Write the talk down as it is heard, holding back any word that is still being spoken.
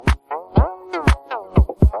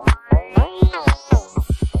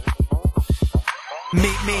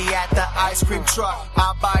Meet me at the ice cream truck.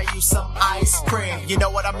 I'll buy you some ice cream. You know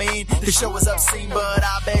what I mean? The show is obscene, but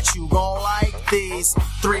I bet you gon' like these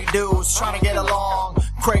three dudes trying to get along.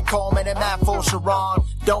 Craig Coleman and Matt Sharon.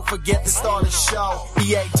 Don't forget to start the show.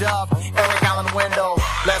 EA Dub, Eric Allen Wendell.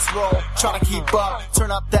 Let's roll, trying to keep up.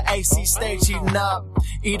 Turn up the AC stage, heating up.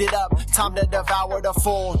 Eat it up, time to devour the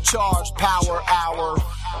full charge power hour.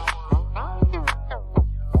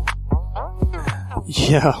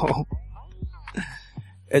 Yo.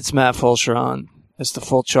 It's Matt Fulcheron. It's the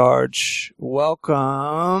Full Charge.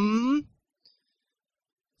 Welcome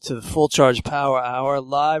to the Full Charge Power Hour,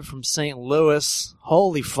 live from St. Louis.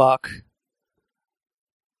 Holy fuck.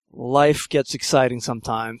 Life gets exciting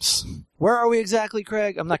sometimes. Where are we exactly,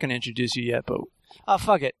 Craig? I'm not going to introduce you yet, but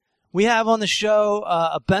fuck it. We have on the show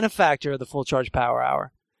a benefactor of the Full Charge Power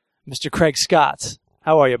Hour, Mr. Craig Scott.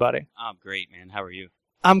 How are you, buddy? I'm great, man. How are you?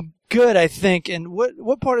 I'm good, I think. And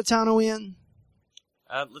what part of town are we in?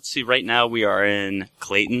 Let's see. Right now we are in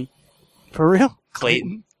Clayton. For real?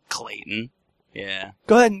 Clayton. Yeah.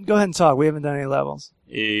 Go ahead and talk. We haven't done any levels.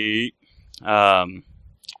 Okay.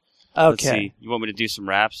 Let's see. You want me to do some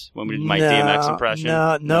raps? Want me to do my DMX impression?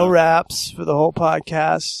 No raps for the whole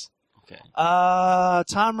podcast. Okay.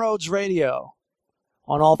 Tom Rhodes Radio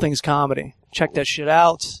on All Things Comedy. Check that shit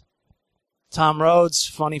out. Tom Rhodes,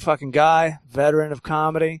 funny fucking guy, veteran of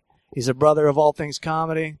comedy. He's a brother of All Things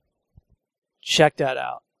Comedy. Check that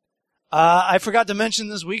out. I forgot to mention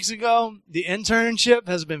this weeks ago, the internship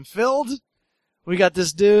has been filled. We got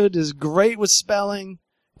this dude who's great with spelling,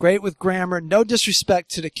 great with grammar. No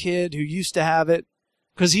disrespect to the kid who used to have it,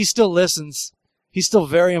 because he still listens. He's still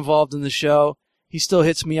very involved in the show. He still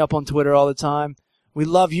hits me up on Twitter all the time. We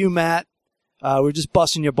love you, Matt. We're just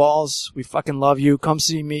busting your balls. We fucking love you. Come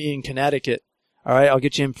see me in Connecticut. All right, I'll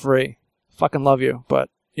get you in free. Fucking love you.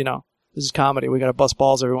 But, you know, this is comedy. We got to bust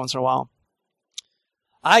balls every once in a while.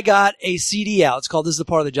 I got a CD out. It's called This is the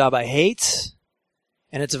Part of the Job I Hate.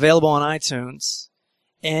 And it's available on iTunes.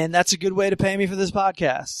 And that's a good way to pay me for this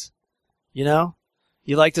podcast. You know?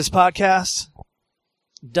 You like this podcast?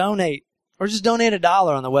 Donate. Or just donate $1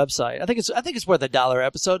 on the website. I think it's worth $1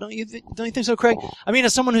 episode. Don't you think so, Craig? I mean,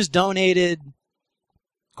 as someone who's donated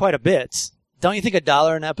quite a bit, don't you think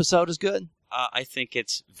 $1 an episode is good? I think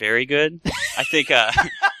it's very good. I think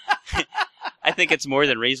I think it's more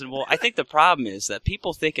than reasonable. I think the problem is that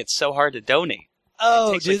people think it's so hard to donate.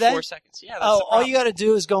 Oh, it takes do like they? 4 seconds. Yeah, that's the problem. All you got to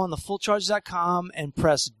do is go on the fullcharge.com and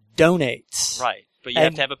press donate. Right, but you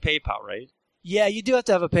have to have a PayPal, right? Yeah, you do have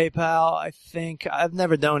to have a PayPal. I think I've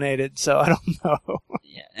never donated, so I don't know.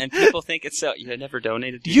 Yeah, and people think it's so. You have never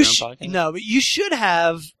donated to your own podcast? No, but you should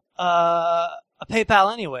have a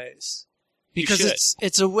PayPal anyways, because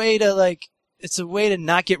it's a way to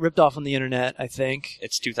not get ripped off on the internet. I think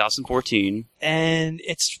it's 2014, and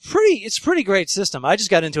it's pretty great system. I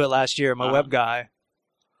just got into it last year. My web guy.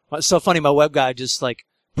 It's so funny. My web guy just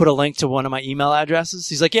put a link to one of my email addresses.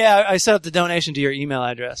 He's like, "Yeah, I set up the donation to your email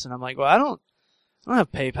address," and I'm like, "Well, I don't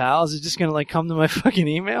have PayPal. Is it just gonna come to my fucking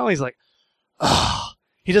email?" He's like, "Oh."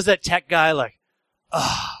 He does that tech guy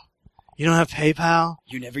 "Oh, you don't have PayPal?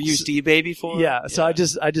 You never used eBay before?" Yeah. So I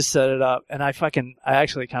just set it up, and I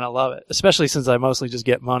actually kind of love it, especially since I mostly just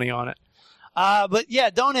get money on it. But yeah,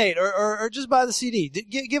 donate or just buy the CD.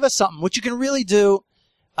 Give us something. What you can really do,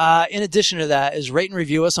 in addition to that, is rate and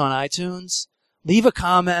review us on iTunes. Leave a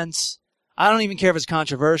comment. I don't even care if it's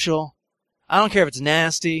controversial. I don't care if it's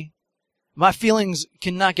nasty. My feelings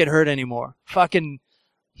cannot get hurt anymore. Fucking.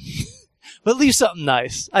 But leave something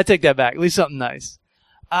nice. I take that back. Leave something nice.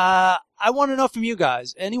 I want to know from you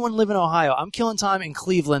guys. Anyone live in Ohio? I'm killing time in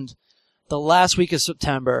Cleveland the last week of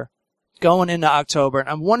September, going into October. And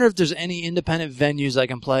I wonder if there's any independent venues I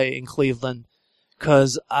can play in Cleveland,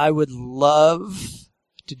 because I would love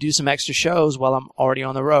to do some extra shows while I'm already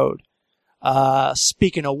on the road.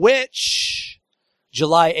 Speaking of which,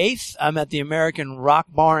 July 8th, I'm at the American Rock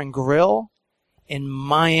Bar and Grill in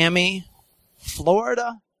Miami,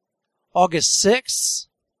 Florida. August 6th,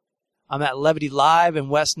 I'm at Levity Live in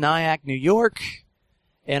West Nyack, New York.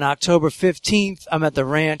 And October 15th, I'm at the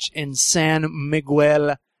Ranch in San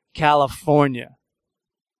Miguel, California.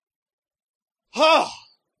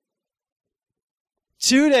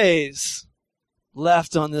 2 days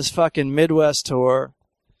left on this fucking Midwest tour.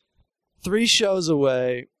 3 shows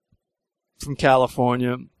away from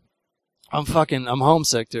California. I'm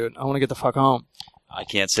homesick, dude. I want to get the fuck home. I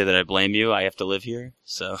can't say that I blame you. I have to live here,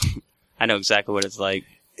 so I know exactly what it's like.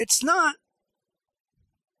 It's not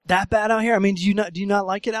that bad out here. I mean, do you not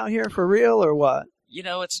like it out here for real or what? You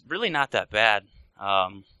know, it's really not that bad.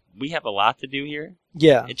 We have a lot to do here.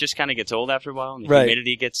 Yeah. It just kind of gets old after a while, and the right.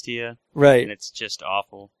 humidity gets to you. Right. And it's just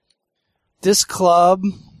awful. This club,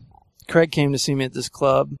 Craig came to see me at this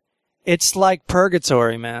club. It's like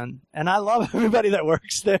purgatory, man. And I love everybody that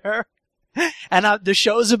works there. And the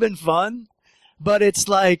shows have been fun, but it's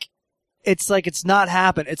not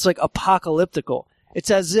happened. It's like apocalyptical. It's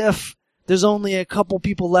as if there's only a couple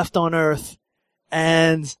people left on Earth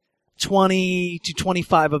and 20 to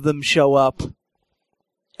 25 of them show up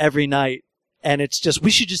every night. And it's just, we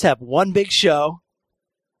should just have one big show,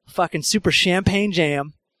 fucking super champagne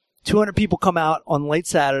jam, 200 people come out on late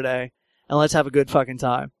Saturday, and let's have a good fucking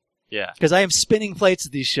time. Yeah. Because I am spinning plates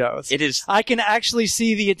at these shows. It is. I can actually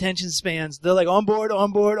see the attention spans. They're like on board,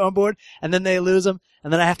 and then they lose them,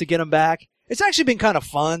 and then I have to get them back. It's actually been kind of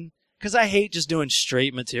fun, because I hate just doing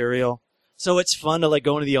straight material. So it's fun to like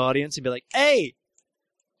go into the audience and be like, hey,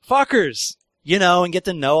 fuckers, and get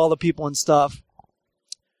to know all the people and stuff.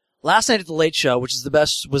 Last night at the Late Show, which is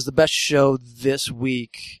was the best show this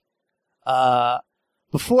week.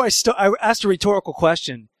 Before I asked a rhetorical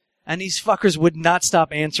question, and these fuckers would not stop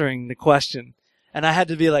answering the question. And I had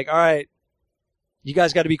to be like, all right, you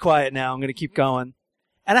guys got to be quiet now. I'm going to keep going.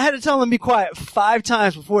 And I had to tell them to be quiet 5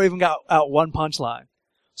 times before I even got out one punchline.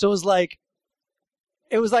 So it was like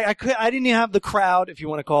I didn't even have the crowd, if you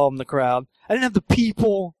want to call them the crowd. I didn't have the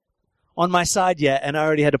people on my side yet, and I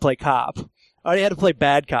already had to play cop. I already had to play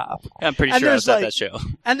bad cop. Yeah, I'm pretty sure I was at that show.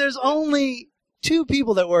 And there's only 2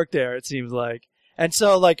 people that work there, it seems like. And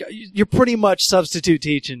so, like, you're pretty much substitute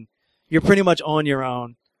teaching. You're pretty much on your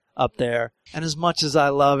own up there. And as much as I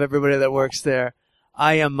love everybody that works there,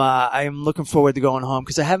 I am looking forward to going home,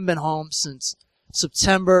 because I haven't been home since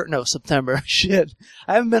September. Shit.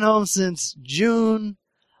 I haven't been home since June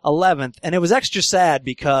 11th. And it was extra sad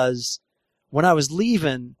because when I was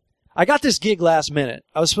leaving, I got this gig last minute.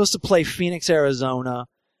 I was supposed to play Phoenix, Arizona,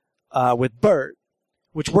 with Bert,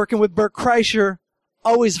 which working with Bert Kreischer,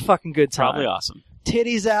 always a fucking good time. Probably awesome.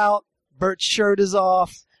 Titties out. Bert's shirt is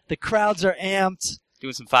off. The crowds are amped.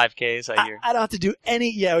 Doing some 5Ks, I hear. I don't have to do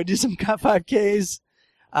any. Yeah, we do some 5Ks.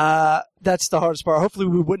 That's the hardest part. Hopefully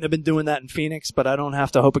we wouldn't have been doing that in Phoenix, but I don't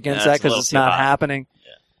have to hope against that because it's not happening.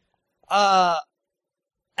 Yeah.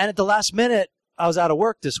 And at the last minute, I was out of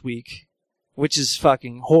work this week, which is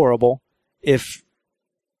fucking horrible if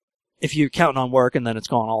you're counting on work and then it's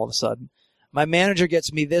gone all of a sudden. My manager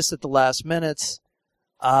gets me this at the last minute.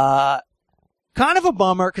 Kind of a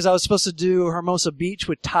bummer because I was supposed to do Hermosa Beach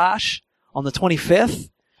with Tosh on the 25th.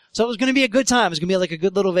 So it was going to be a good time. It was going to be like a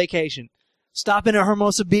good little vacation. Stop in at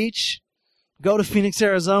Hermosa Beach, go to Phoenix,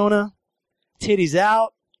 Arizona, titties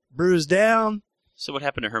out, bruise down. So what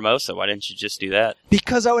happened to Hermosa? Why didn't you just do that?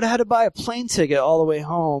 Because I would have had to buy a plane ticket all the way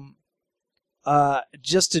home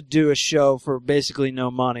just to do a show for basically no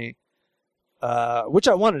money, which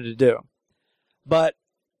I wanted to do. But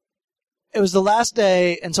it was the last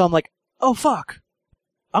day, and so I'm like, oh, fuck.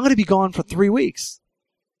 I'm going to be gone for 3 weeks.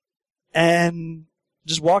 And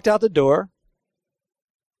just walked out the door.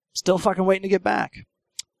 Still fucking waiting to get back.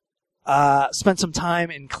 Spent some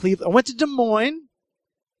time in Cleveland. I went to Des Moines.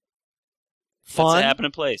 Fun. That's a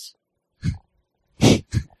happening place.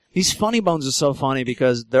 These funny bones are so funny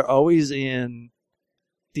because they're always in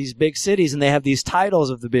these big cities and they have these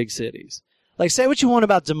titles of the big cities. Like, say what you want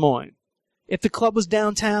about Des Moines. If the club was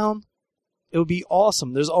downtown, it would be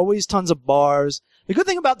awesome. There's always tons of bars. The good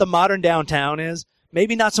thing about the modern downtown is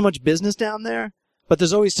maybe not so much business down there, but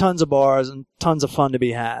there's always tons of bars and tons of fun to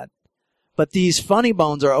be had. But these funny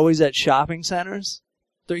bones are always at shopping centers.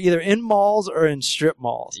 They're either in malls or in strip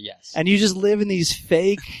malls. Yes. And you just live in these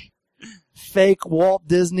fake Walt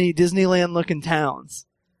Disneyland looking towns.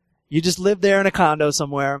 You just live there in a condo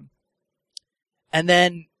somewhere. And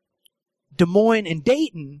then Des Moines and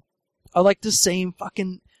Dayton are like the same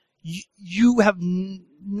fucking, you have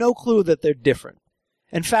no clue that they're different.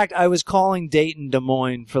 In fact, I was calling Dayton Des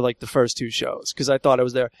Moines for like the first 2 shows because I thought I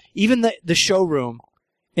was there. Even the showroom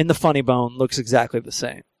in the Funny Bone looks exactly the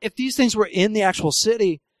same. If these things were in the actual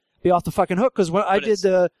city, be off the fucking hook. Because when I did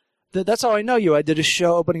that's how I know you. I did a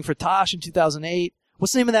show opening for Tosh in 2008.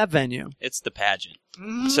 What's the name of that venue? It's the Pageant.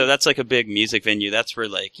 Mm-hmm. So that's like a big music venue. That's where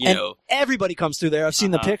like, you know. Everybody comes through there. I've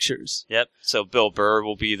seen the pictures. Yep. So Bill Burr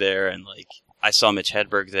will be there and like, I saw Mitch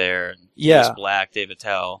Hedberg there. And yeah. Chris Black, David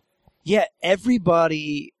Tell. Yeah,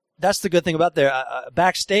 everybody. That's the good thing about there.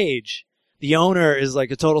 Backstage, the owner is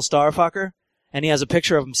like a total star fucker, and he has a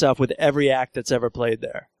picture of himself with every act that's ever played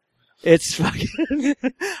there. It's fucking.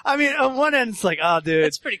 I mean, on one end, it's like, oh, dude,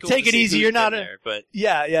 it's pretty cool. Take it easy. You're not there, but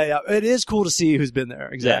yeah. It is cool to see who's been there.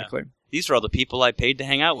 Exactly. Yeah. These are all the people I paid to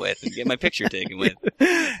hang out with and get my picture taken with.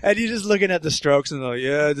 And you're just looking at the strokes and they're like,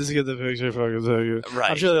 yeah, just get the picture. Fucking take it. Right.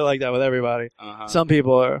 I'm sure they're like that with everybody. Uh-huh. Some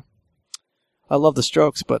people are. I love the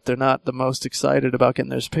Strokes, but they're not the most excited about getting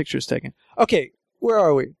their pictures taken. Okay, where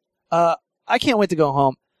are we? I can't wait to go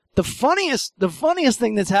home. The funniest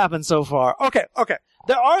thing that's happened so far. Okay.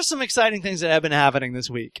 There are some exciting things that have been happening this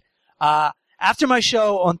week. After my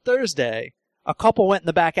show on Thursday, a couple went in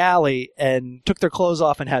the back alley and took their clothes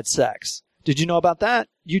off and had sex. Did you know about that?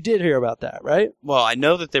 You did hear about that, right? Well, I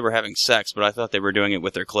know that they were having sex, but I thought they were doing it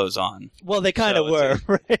with their clothes on. Well, they kind of were,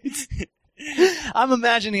 right? I'm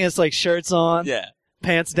imagining it's like shirts on,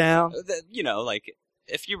 pants down. You know, like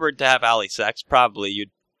if you were to have alley sex, probably you'd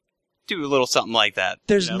do a little something like that.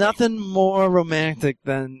 There's nothing more romantic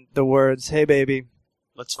than the words, "Hey, baby,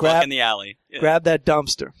 let's fuck in the alley. Yeah. Grab that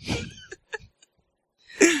dumpster."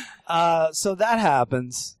 So that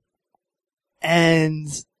happens, and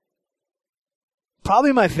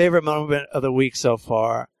probably my favorite moment of the week so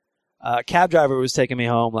far. Cab driver was taking me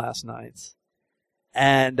home last night,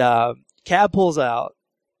 and cab pulls out,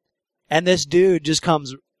 and this dude just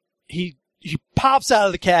comes. He pops out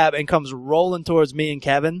of the cab and comes rolling towards me and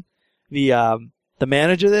Kevin, the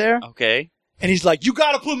manager there. Okay. And he's like, "You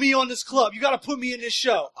gotta put me on this club. You gotta put me in this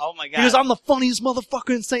show." Oh my God. Because I'm the funniest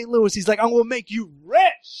motherfucker in St. Louis. He's like, "I'm gonna make you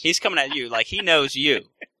rich." He's coming at you like he knows you.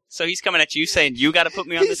 So he's coming at you saying, "You gotta put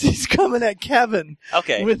me on this." He's coming at Kevin.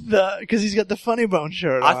 Okay. Because he's got the Funny Bone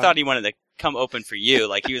shirt on. I thought he wanted to come open for you,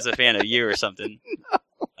 like he was a fan of you or something. No.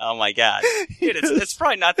 Oh my God. Dude, it's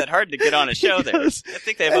probably not that hard to get on a show there. I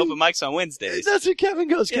think they have open mics on Wednesdays. That's what Kevin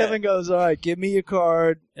goes. Yeah. Kevin goes, "All right, give me your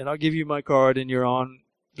card, and I'll give you my card, and you're on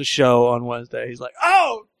the show on Wednesday." He's like,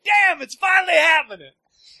 "Oh, damn, it's finally happening.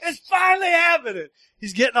 It's finally happening."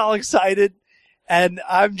 He's getting all excited, and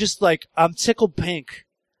I'm just like, I'm tickled pink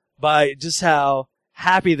by just how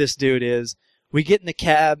happy this dude is. We get in the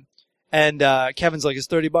cab, and Kevin's like, "Is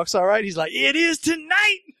 $30 all right?" He's like, "It is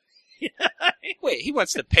tonight." Wait, he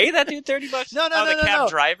wants to pay that dude $30? No. The cab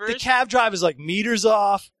driver? The cab driver's like, meters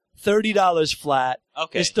off, $30 flat.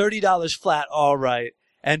 Okay. It's $30 flat, all right.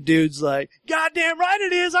 And dude's like, "Goddamn right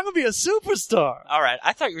it is. I'm gonna be a superstar." All right.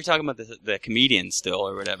 I thought you were talking about the comedian still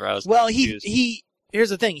or whatever. I was confused. Here's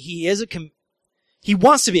the thing. He is he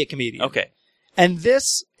wants to be a comedian. Okay. And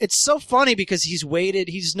it's so funny because he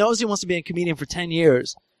knows he wants to be a comedian for 10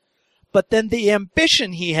 years. But then the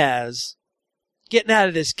ambition he has getting out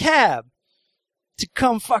of this cab to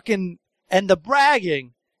come fucking, and the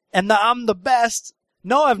bragging, and the "I'm the best."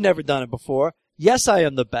 No, I've never done it before. Yes, I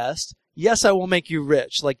am the best. Yes, I will make you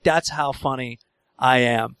rich. Like, that's how funny I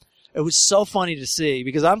am. It was so funny to see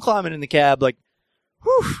because I'm climbing in the cab like,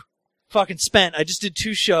 whew, fucking spent. I just did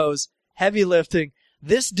 2 shows, heavy lifting.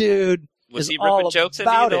 This dude was he all ripping jokes at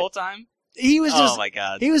you the whole time? He was just, oh my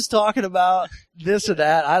God. He was talking about this or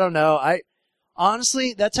that. I don't know.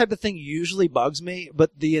 Honestly, that type of thing usually bugs me,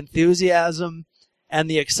 but the enthusiasm and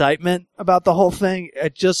the excitement about the whole thing,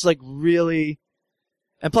 it just like really,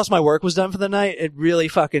 and plus my work was done for the night, it really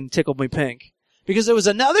fucking tickled me pink. Because there was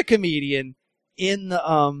another comedian in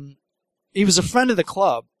the, he was a friend of the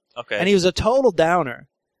club. Okay. And he was a total downer.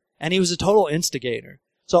 And he was a total instigator.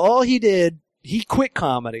 So all he did, he quit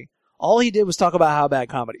comedy. All he did was talk about how bad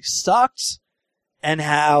comedy sucks. And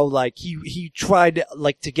how, like, he tried,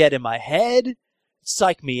 like, to get in my head,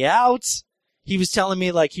 psych me out. He was telling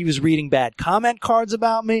me, like, he was reading bad comment cards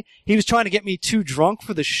about me. He was trying to get me too drunk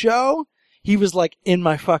for the show. He was, like, in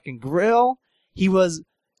my fucking grill. He watched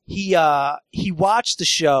the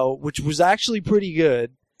show, which was actually pretty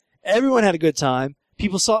good. Everyone had a good time.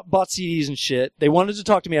 People bought CDs and shit. They wanted to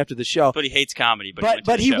talk to me after the show. But he hates comedy,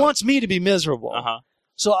 but he wants me to be miserable. Uh-huh.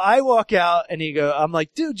 So I walk out and I'm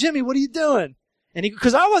like, "Dude, Jimmy, what are you doing?" And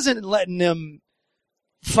because I wasn't letting him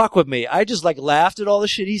fuck with me. I just like laughed at all the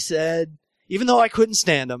shit he said, even though I couldn't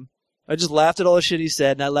stand him. I just laughed at all the shit he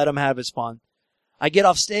said and I let him have his fun. I get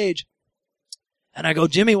off stage and I go,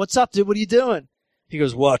 "Jimmy, what's up, dude? What are you doing?" He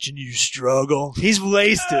goes, "Watching you struggle." He's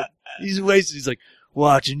wasted. He's like,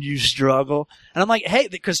 "Watching you struggle." And I'm like, "Hey,"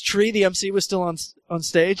 because Tree, the MC, was still on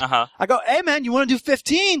stage. Uh-huh. I go, "Hey, man, you want to do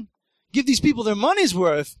 15? Give these people their money's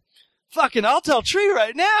worth. Fucking, I'll tell Tree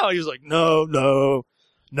right now." He was like, No.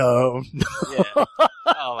 Yeah.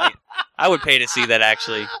 Oh, my. I would pay to see that,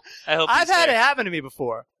 actually. I've had it happen to me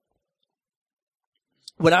before.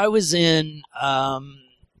 When I was in,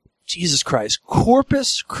 Jesus Christ,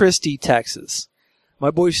 Corpus Christi, Texas,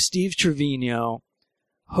 my boy Steve Trevino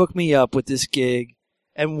hooked me up with this gig,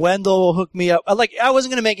 and Wendell hooked me up. Like, I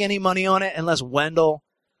wasn't going to make any money on it unless Wendell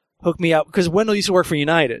hooked me up, because Wendell used to work for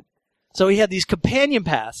United. So he had these companion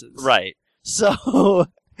passes. Right. So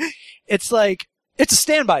it's like, it's a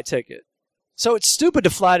standby ticket. So it's stupid to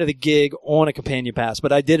fly to the gig on a companion pass,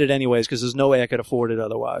 but I did it anyways because there's no way I could afford it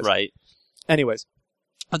otherwise. Right. Anyways,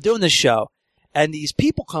 I'm doing this show, and these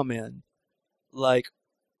people come in like,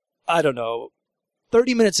 I don't know,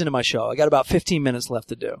 30 minutes into my show. I got about 15 minutes left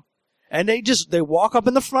to do. And they walk up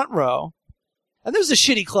in the front row. And this was a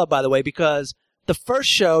shitty club, by the way, because you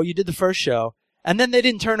did the first show, and then they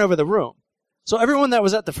didn't turn over the room. So everyone that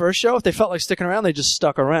was at the first show, if they felt like sticking around, they just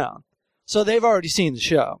stuck around. So they've already seen the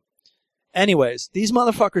show. Anyways, these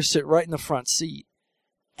motherfuckers sit right in the front seat.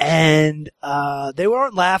 And they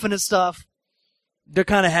weren't laughing at stuff. They're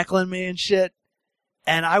kind of heckling me and shit.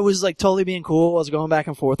 And I was like totally being cool. I was going back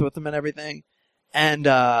and forth with them and everything. And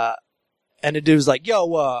the dude was like,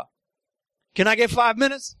 yo, can I get 5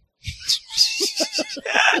 minutes?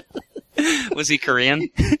 Was he Korean?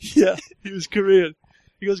 Yeah, he was Korean.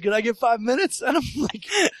 He goes, can I get 5 minutes? And I'm like,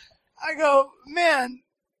 I go, man,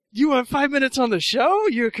 you want 5 minutes on the show?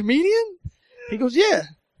 You're a comedian? He goes, yeah.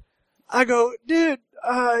 I go, dude,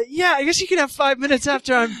 yeah, I guess you can have 5 minutes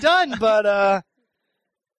after I'm done, but,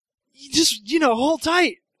 you just, hold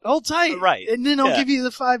tight. Right. And then I'll give you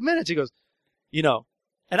the 5 minutes. He goes,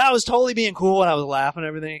 and I was totally being cool and I was laughing and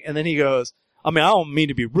everything. And then he goes, I don't mean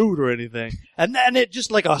to be rude or anything. And then it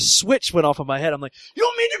just like a switch went off of my head. I'm like, you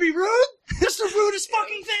don't mean to be rude? That's the rudest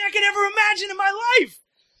fucking thing I could ever imagine in my life.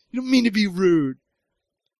 You don't mean to be rude.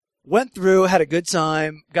 Went through, had a good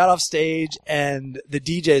time, got off stage, and the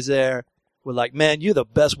DJs there were like, man, you're the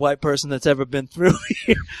best white person that's ever been through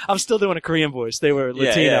here. I'm still doing a Korean voice. They were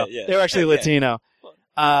Latino. Yeah. They were actually Latino.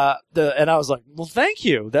 And I was like, well, thank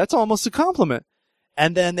you. That's almost a compliment.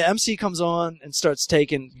 And then the MC comes on and starts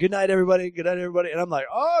taking, good night, everybody. Good night, everybody. And I'm like,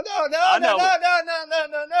 oh, no.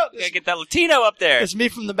 You gotta get that Latino up there. It's me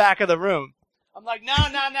from the back of the room. I'm like, no.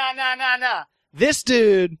 This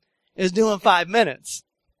dude is doing 5 minutes.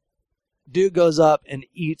 Dude goes up and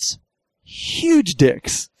eats huge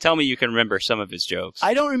dicks. Tell me you can remember some of his jokes.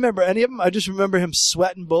 I don't remember any of them. I just remember him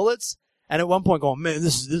sweating bullets. And at one point going, man,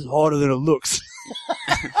 this is harder than it looks.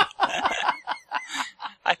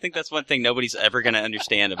 I think that's one thing nobody's ever going to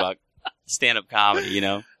understand about stand-up comedy,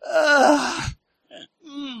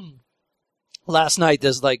 Last night,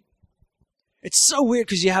 there's like, it's so weird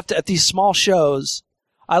because you have to, at these small shows,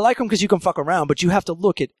 I like them because you can fuck around, but you have to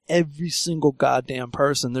look at every single goddamn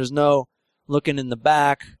person. There's no looking in the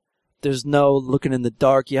back. There's no looking in the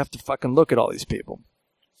dark. You have to fucking look at all these people.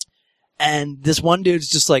 And this one dude's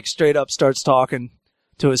just like straight up starts talking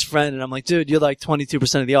to his friend, and I'm like, dude, you're like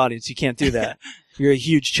 22% of the audience. You can't do that. You're a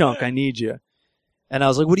huge chunk. I need you. And I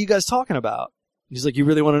was like, what are you guys talking about? He's like, you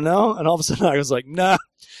really want to know? And all of a sudden I was like, nah,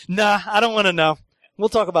 I don't want to know. We'll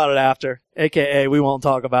talk about it after. AKA, we won't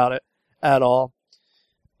talk about it at all.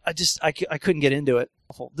 I couldn't get into it.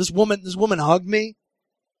 This woman hugged me,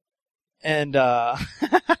 and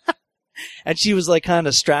and she was like kind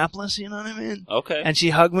of strapless, you know what I mean? Okay. And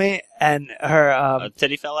she hugged me, and her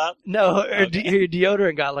titty fell out? No, her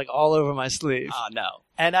deodorant got like all over my sleeve. Oh no.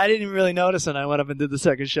 And I didn't really notice, and I went up and did the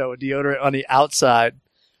second show with deodorant on the outside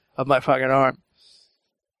of my fucking arm.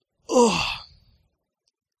 Oh.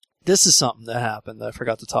 This is something that happened that I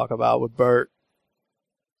forgot to talk about with Bert.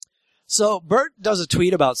 So Bert does a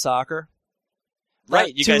tweet about soccer.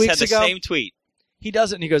 Right, you guys had the same tweet. He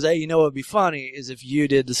does it, and he goes, hey, you know what would be funny is if you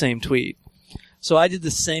did the same tweet. So I did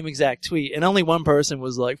the same exact tweet, and only one person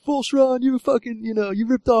was like, full Ron, you fucking, you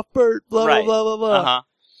ripped off Bert, blah, right. blah, blah, blah, blah. Uh-huh.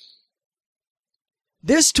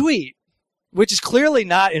 This tweet, which is clearly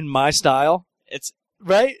not in my style. It's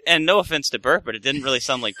right? And no offense to Bert, but it didn't really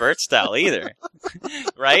sound like Bert's style either.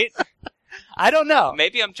 Right? I don't know.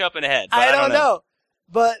 Maybe I'm jumping ahead. But I don't know.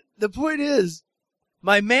 But the point is,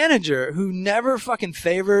 my manager, who never fucking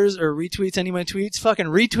favors or retweets any of my tweets, fucking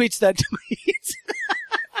retweets that tweet.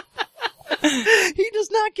 He does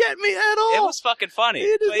not get me at all. It was fucking funny.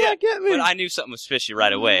 He does not get me. But I knew something was fishy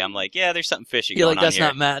right away. I'm like, yeah, there's something fishy You're going like, on that's here.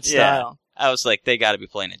 not Matt's style. I was like, they got to be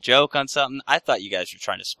playing a joke on something. I thought you guys were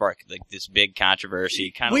trying to spark like this big controversy.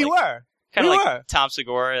 Kind of we like, were. Kind of we like were. Tom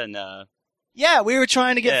Segura and... yeah, we were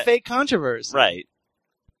trying to get fake controversy. Right.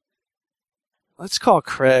 Let's call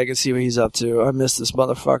Craig and see what he's up to. I miss this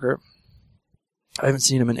motherfucker. I haven't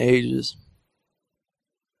seen him in ages.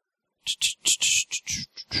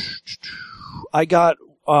 I got,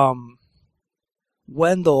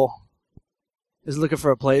 Wendell is looking for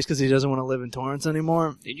a place because he doesn't want to live in Torrance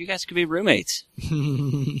anymore. Dude, you guys could be roommates.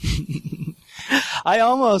 I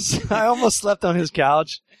almost slept on his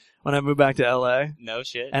couch when I moved back to LA. No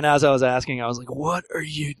shit. And as I was asking, I was like, what are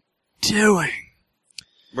you doing?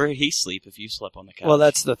 Where did he sleep if you slept on the couch? Well,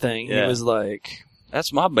 that's the thing. Yeah. He was like...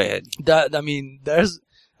 That's my bed. That's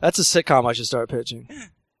a sitcom I should start pitching.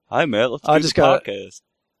 Hi, Matt. Let's do the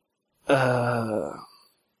podcast.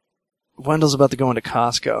 Wendell's about to go into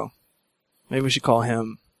Costco. Maybe we should call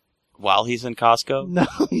him. While he's in Costco? No,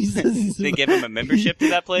 he's They give him a membership to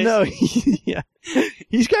that place? No, yeah.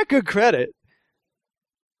 He's got good credit.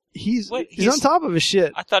 He's on top of his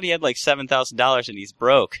shit. I thought he had like $7,000 and he's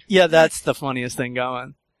broke. Yeah, that's the funniest thing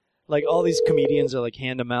going. Like, all these comedians are like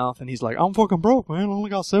hand to mouth, and he's like, I'm fucking broke, man. I only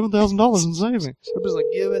got $7,000 in savings. Everybody's like,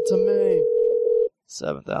 give it to me.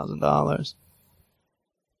 $7,000.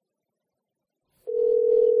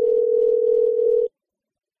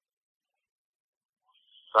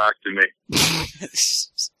 Talk to me.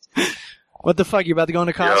 What the fuck? You about to go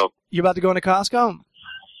into Costco? Yo. You about to go into Costco?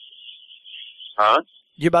 Huh?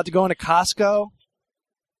 You about to go into Costco?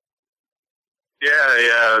 Yeah.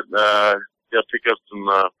 I'll pick up some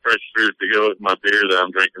fresh fruit to go with my beer that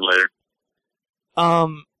I'm drinking later.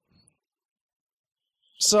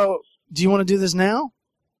 So, do you want to do this now?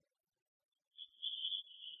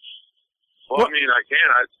 Well, What? I mean, I can.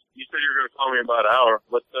 You said you were going to call me in about an hour.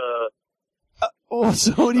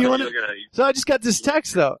 So what do you want to... to... So I just got this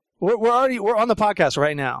text, though. We're on the podcast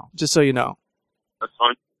right now, just so you know. That's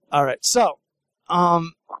fine. All right. So,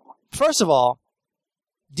 first of all,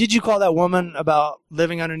 did you call that woman about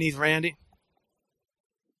living underneath Randy?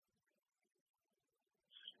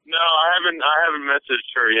 No, I haven't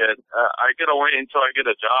messaged her yet. I gotta wait until I get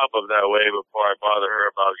a job up that way before I bother her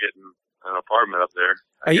about getting an apartment up there.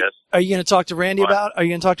 I guess. Are you going to talk to Randy What? about? Are you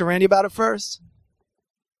going to talk to Randy about it first?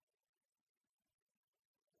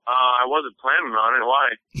 I wasn't planning on it.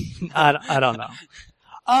 Why? I don't know.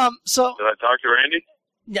 So Did I talk to Randy?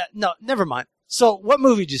 yeah, no, never mind. So what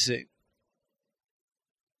movie did you see?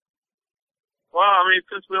 Well, I mean,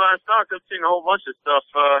 since we last talked, I've seen a whole bunch of stuff.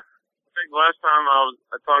 I think last time I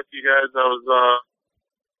talked to you guys, I was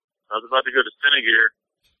about to go to Cinegear,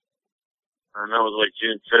 and that was like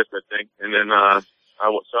June 5th, I think. And then I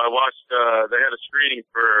watched. They had a screening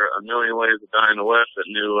for A Million Ways to Die in the West, that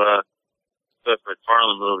new Seth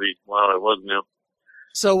MacFarlane movie. While it was new.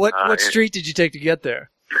 So what street did you take to get there?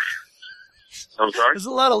 I'm sorry. There's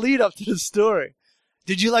a lot of lead up to the story.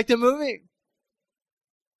 Did you like the movie?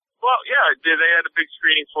 Well, yeah, I did. They had a big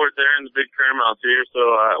screening for it there in the big Paramount Theater,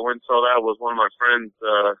 so I went and saw that with one of my friends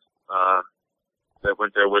that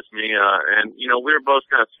went there with me. And, you know, we were both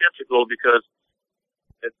kind of skeptical because,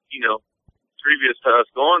 previous to us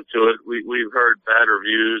going to it, we've heard bad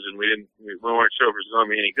reviews, and we weren't sure if it was going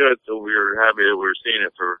to be any good, so we were happy that we were seeing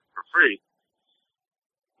it for free.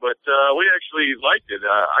 But we actually liked it.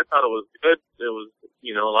 I thought it was good. It was,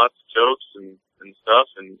 lots of jokes and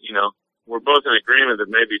stuff, and, we're both in agreement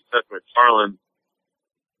that maybe Seth MacFarlane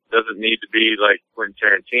doesn't need to be like Quentin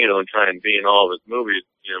Tarantino and try and be in all of his movies.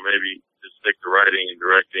 Maybe just stick to writing and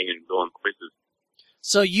directing and going places.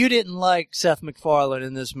 So you didn't like Seth MacFarlane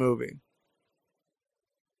in this movie?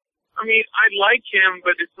 I mean, I like him,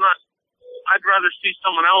 but it's not. I'd rather see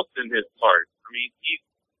someone else in his part. I mean,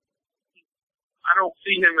 I don't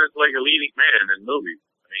see him as like a leading man in movies.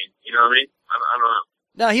 I mean, you know what I mean? I don't know.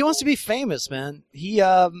 No, he wants to be famous, man. He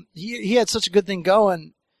had such a good thing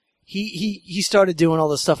going. He started doing all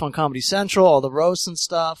the stuff on Comedy Central, all the roasts and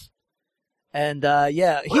stuff. And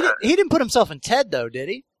he didn't put himself in Ted though, did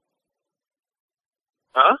he?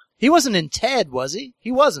 Huh? He wasn't in Ted, was he?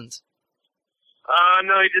 He wasn't.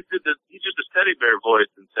 No, he just did the teddy bear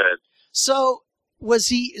voice in Ted. So was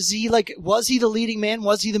he the leading man?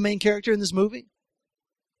 Was he the main character in this movie?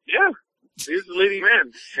 Yeah. He was the leading man.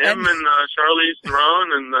 Him and Charlize Theron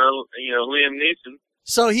and Liam Neeson.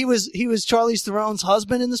 So he was Charlize Theron's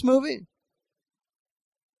husband in this movie?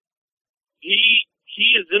 He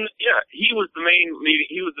is in. Yeah, he was the main leading.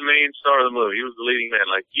 He was the main star of the movie. He was the leading man.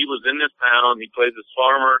 Like, he was in this town. He plays this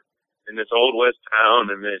farmer in this old west town,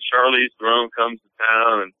 and then Charlize Theron comes to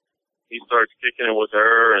town, and he starts kicking it with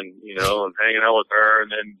her, and and hanging out with her, and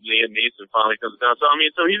then Liam Neeson finally comes down. So I mean,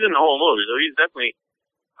 so he's in the whole movie. So he's definitely.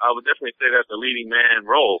 I would definitely say that's the leading man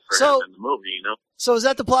role for him in the movie, So is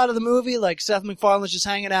that the plot of the movie? Like, Seth MacFarlane's just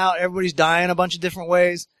hanging out, everybody's dying a bunch of different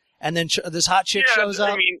ways, and then this hot chick shows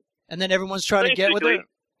up, and then everyone's trying to get with her?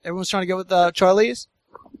 Everyone's trying to get with Charlize?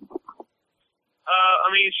 I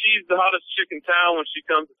mean, she's the hottest chick in town when she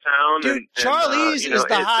comes to town. Dude, Charlize is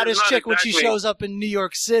the hottest chick when she shows up in New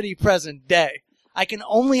York City present day. I can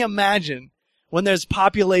only imagine when there's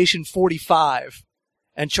population 45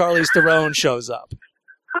 and Charlize Theron shows up.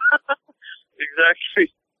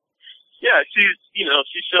 Exactly. Yeah, she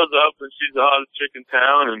shows up and she's the hottest chick in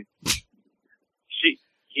town, and he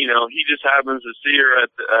just happens to see her at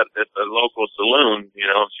the local saloon.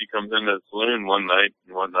 She comes into the saloon one night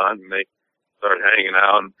and whatnot, and they start hanging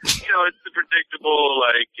out. And, it's the predictable,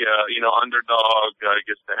 underdog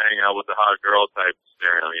gets to hang out with the hot girl type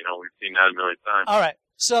scenario. We've seen that a million times. All right.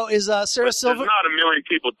 So is Sarah But Silver? There's not a million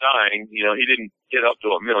people dying. You know, he didn't get up to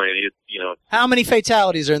a million. How many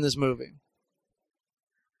fatalities are in this movie?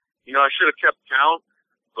 You know, I should have kept count,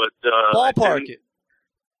 but Ballpark it.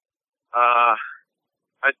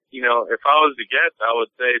 If I was to guess, I would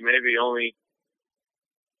say maybe only,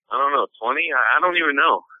 I don't know, 20. I don't even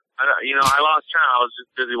know. I lost count. I was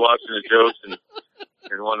just busy watching the jokes and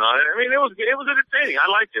whatnot. I mean, it was entertaining. I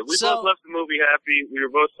liked it. We both left the movie happy. We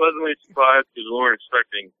were both pleasantly surprised because we weren't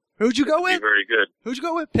expecting. Who'd you go with? To be very good. Who'd you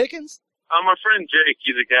go with? Pickens? My friend Jake.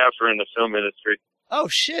 He's a gaffer in the film industry. Oh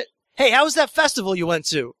shit! Hey, how was that festival you went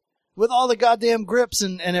to with all the goddamn grips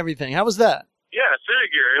and everything? How was that? Yeah,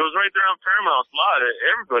 Cinegear. It was right there on Paramount lot.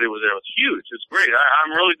 Everybody was there. It was huge. It's great.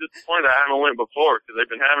 I'm really disappointed I haven't went before because they've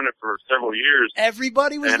been having it for several years.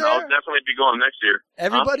 Everybody was there? And I'll definitely be going next year.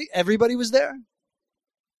 Everybody was there?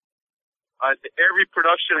 Every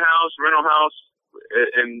production house, rental house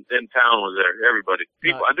in town was there. Everybody.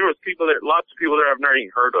 There was people there, lots of people there I've never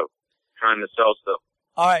even heard of trying to sell stuff.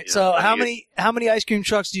 All right, so how many ice cream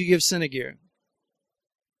trucks do you give Cinegear?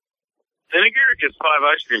 Cinegear gets 5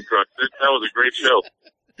 ice cream trucks. That was a great show.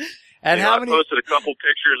 And how many? I posted a couple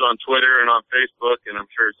pictures on Twitter and on Facebook, and I'm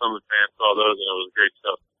sure some of the fans saw those, and it was great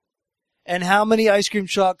stuff. And how many ice cream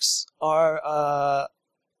trucks are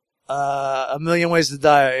A Million Ways to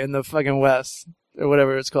Die in the fucking West, or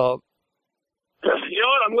whatever it's called? You know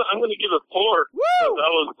what? I'm going to give it 4. Woo!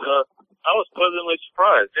 I was pleasantly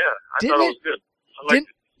surprised. Yeah, I thought it was good. I liked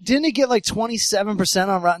it. Didn't it get like 27%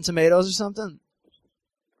 on Rotten Tomatoes or something?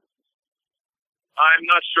 I'm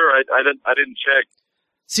not sure. I didn't check.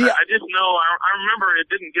 See, I just know. I remember it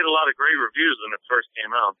didn't get a lot of great reviews when it first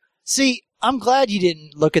came out. See, I'm glad you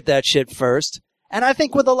didn't look at that shit first. And I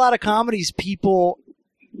think with a lot of comedies, people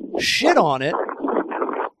shit on it.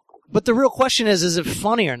 But the real question is it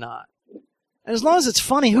funny or not? And as long as it's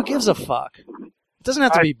funny, who gives a fuck? It doesn't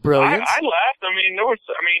have to be brilliant. I laughed.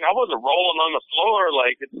 I wasn't rolling on the floor.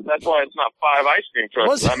 That's why it's not 5 ice cream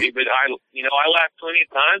trucks. But I laughed plenty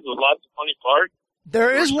of times with lots of funny parts.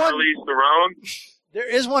 There is one. Charlize Theron. There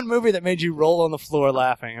is one movie that made you roll on the floor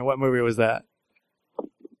laughing. And what movie was that?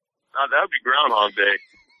 That would be Groundhog Day.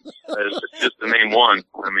 It's just to name one.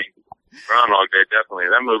 Groundhog Day, definitely.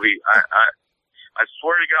 That movie, I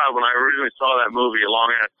swear to God, when I originally saw that movie a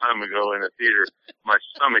long ass time ago in the theater, my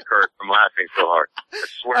stomach hurt from laughing so hard. I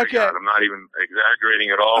swear to God, I'm not even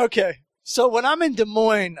exaggerating at all. Okay. So when I'm in Des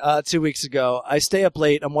Moines 2 weeks ago, I stay up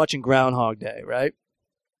late. I'm watching Groundhog Day, right?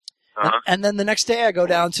 Uh-huh. And then the next day I go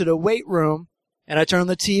down to the weight room and I turn on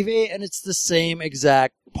the TV and it's the same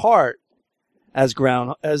exact part as it's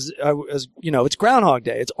Groundhog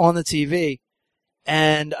Day. It's on the TV.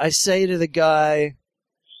 And I say to the guy,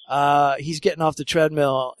 he's getting off the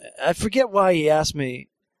treadmill. I forget why he asked me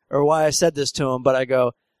or why I said this to him, but I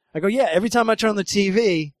go, yeah, every time I turn on the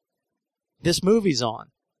TV, this movie's on.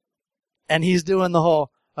 And he's doing the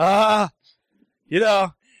whole,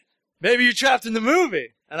 maybe you're trapped in the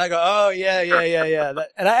movie. And I go, oh, yeah.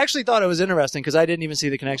 And I actually thought it was interesting because I didn't even see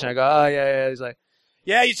the connection. I go, oh, yeah. He's like,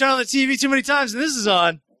 yeah, you turn on the TV too many times and this is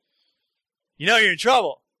on. You know you're in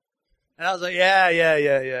trouble. And I was like, yeah.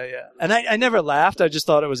 And I never laughed. I just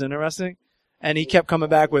thought it was interesting. And he kept coming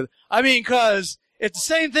back with, cause if the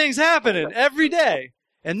same thing's happening every day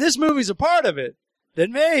and this movie's a part of it,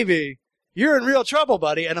 then maybe you're in real trouble,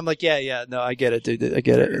 buddy. And I'm like, yeah, no, I get it, dude. I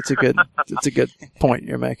get it. It's a good point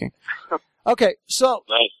you're making. Okay, so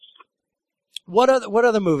nice. What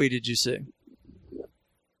other movie did you see? A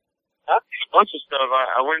bunch of stuff.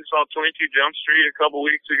 I went and saw 22 Jump Street a couple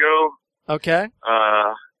weeks ago. Okay.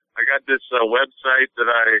 I got this website that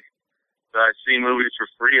I see movies for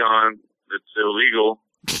free on. It's illegal,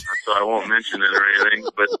 so I won't mention it or anything.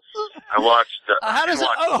 But I watched. How does it?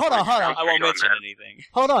 Oh, hold on. I won't mention anything.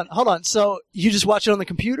 Hold on. So you just watch it on the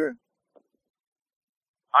computer?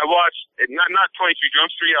 I watched not 22 Jump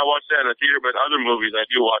Street. I watched that in the theater, but other movies I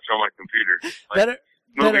do watch on my computer.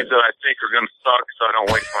 Movies that I think are going to suck, so I don't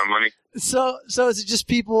waste my money. So is it just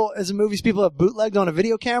people? Is it movies people have bootlegged on a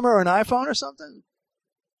video camera or an iPhone or something?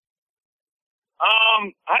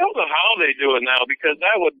 I don't know how they do it now because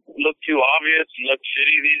that would look too obvious and look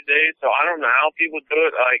shitty these days. So I don't know how people do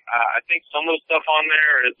it. I think some of the stuff on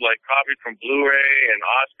there is copied from Blu-ray and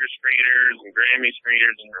Oscar screeners and Grammy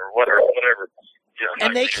screeners or whatever.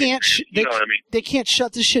 And they can't. You know what I mean? They can't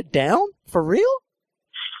shut this shit down for real.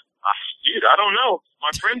 Dude, I don't know.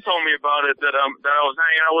 My friend told me about it that I was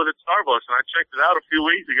hanging out with at Starbucks, and I checked it out a few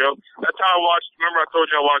weeks ago. That's how I watched. Remember, I told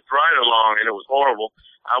you I watched Ride Along, and it was horrible.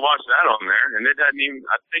 I watched that on there, and it hadn't even.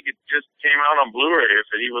 I think it just came out on Blu-ray.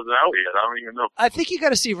 If it wasn't out yet, I don't even know. I think you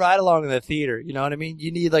got to see Ride Along in the theater. You know what I mean?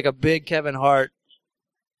 You need a big Kevin Hart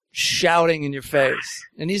shouting in your face.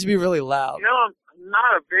 It needs to be really loud. You know, I'm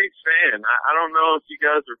not a big fan. I don't know if you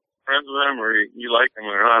guys are friends with him or you like him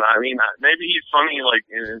or not. I mean, maybe he's funny like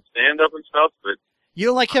in stand-up and stuff, but You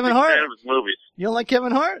don't like Kevin I'm a Hart? fan of his movies. You don't like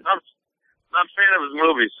Kevin Hart? I'm not a fan of his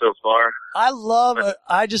movies so far.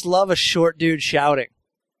 I just love a short dude shouting.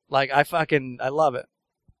 Like, I love it.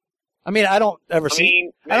 I mean, I don't ever see.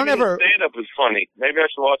 I don't ever. Stand-up is funny. Maybe I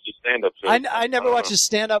should watch his stand-up. I never watch his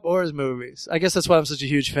stand-up or his movies. I guess that's why I'm such a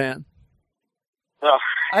huge fan. Oh.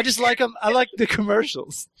 I just like him. I like the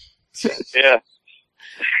commercials. Yeah.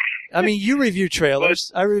 I mean, you review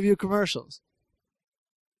trailers. I review commercials.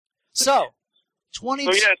 So, So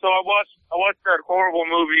I watched that horrible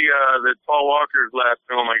movie that Paul Walker's last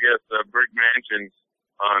film, I guess, Brick Mansions,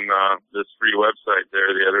 on this free website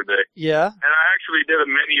there the other day. Yeah. And I actually did a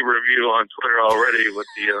mini review on Twitter already with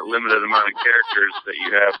the limited amount of characters that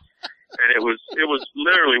you have. And it was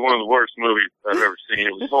literally one of the worst movies I've ever seen.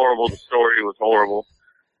 It was horrible. The story was horrible.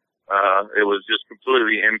 It was just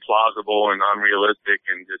completely implausible and unrealistic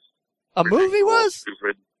and just a movie was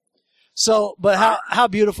stupid. So, but how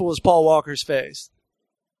beautiful was Paul Walker's face?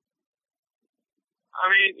 I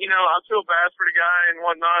mean, you know, I feel bad for the guy and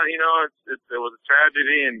whatnot. You know, it was a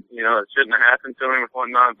tragedy, and you know, it shouldn't have happened to him and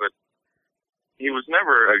whatnot. But he was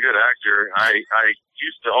never a good actor. I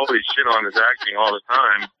used to always shit on his acting all the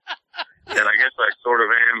time, and I guess I sort of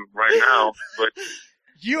am right now. But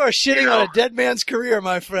you are shitting on a dead man's career,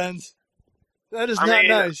 my friends. That is not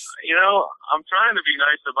nice. You know, I'm trying to be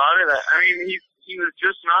nice about it. I mean, he was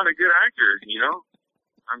just not a good actor. You know.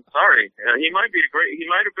 I'm sorry. He might have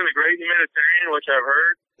been a great humanitarian, which I've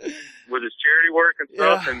heard, with his charity work and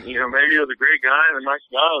stuff, and, you know, maybe he was a great guy and a nice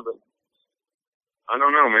guy, but I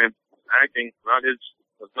don't know, man. Acting,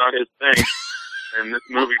 was not his thing, and this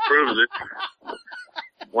movie proves it.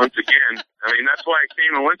 Once again. I mean, that's why it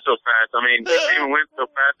came and went so fast. I mean, it came and went so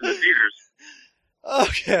fast in the theaters.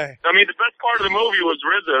 Okay. I mean, the best part of the movie was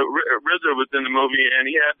RZA. RZA was in the movie, and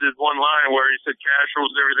he had this one line where he said, "Cash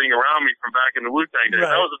rules everything around me" from back in the Wu-Tang days.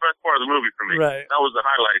 Right. That was the best part of the movie for me. Right. That was the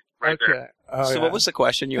highlight right there. Oh, So what was the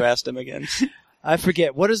question you asked him again? I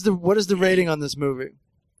forget. What is the rating on this movie?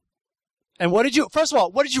 And first of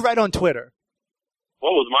all, what did you write on Twitter?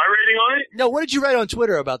 What was my rating on it? No, what did you write on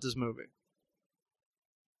Twitter about this movie?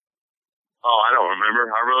 Oh, I don't remember.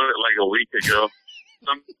 I wrote it like a week ago.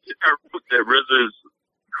 I wrote that RZA's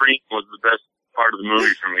cream was the best part of the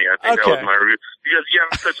movie for me. I think that was my review. Because you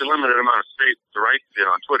have such a limited amount of space to write shit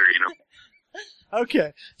on Twitter, you know.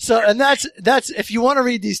 Okay. So, and that's, if you want to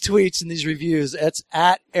read these tweets and these reviews, it's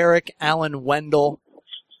at Eric Allen Wendell.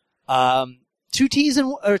 2 T's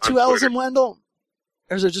or 2 L's in Wendell?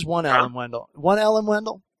 Or is it just 1 L in Wendell? 1 L in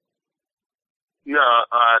Wendell? No,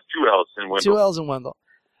 2 L's in Wendell. 2 L's in Wendell.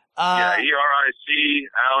 Yeah, E-R-I-C,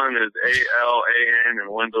 Allen is A-L-A-N,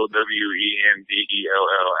 and Wendell,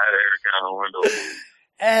 W-E-N-D-E-L-L, at Eric Allen Wendell.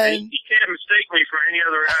 And you can't mistake me for any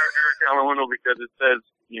other Eric Allen Wendell because it says,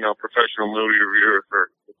 you know, professional movie reviewer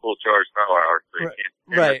for the full charge power hour. So you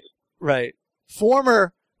can't right.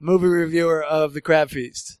 Former movie reviewer of The Crab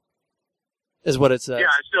Feast is what it says. Yeah,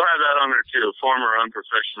 I still have that on there too. Former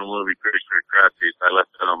unprofessional movie critic for The Crab Feast. I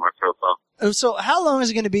left that on my profile. So how long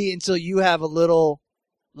is it going to be until you have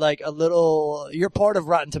you're part of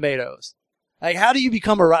Rotten Tomatoes? Like, how do you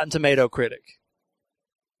become a Rotten Tomato critic?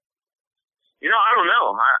 You know, I don't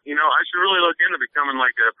know. I should really look into becoming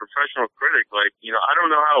like a professional critic. Like, you know, I don't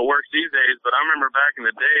know how it works these days, but I remember back in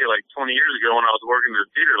the day, like 20 years ago when I was working in the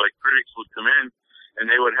theater, like critics would come in and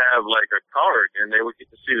they would have like a card and they would get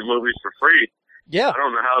to see the movies for free. Yeah. I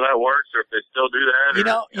don't know how that works or if they still do that. You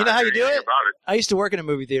know how you do it? About it? I used to work in a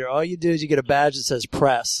movie theater. All you do is you get a badge that says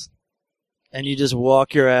press. And you just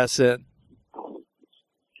walk your ass in.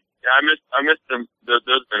 Yeah, I missed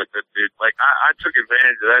those benefits, dude. Like, I took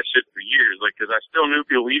advantage of that shit for years, like, because I still knew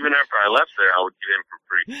people, even after I left there, I would get in for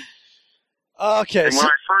free. Okay. And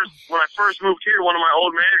when I first moved here, one of my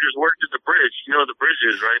old managers worked at the bridge. You know what the bridge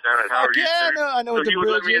is, right down at Howard East there. I know what the bridge is. So he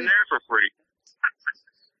would let me in there for free.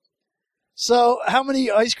 So, how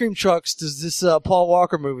many ice cream trucks does this Paul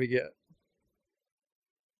Walker movie get?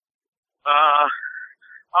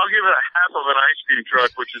 I'll give it a half of an ice cream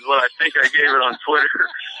truck, which is what I think I gave it on Twitter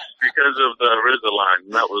because of the RZA line,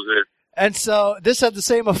 and that was it. And so this had the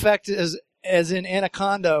same effect as in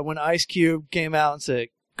Anaconda when Ice Cube came out and said,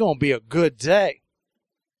 "Gonna be a good day."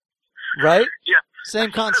 Right? Yeah.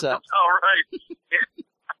 Same concept. All right.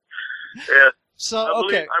 Yeah. So, I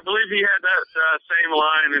believe he had that same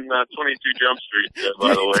line in 22 Jump Street,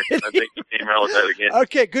 by the way. I think he came out with that again.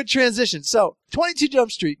 Okay, good transition. So, 22 Jump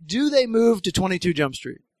Street. Do they move to 22 Jump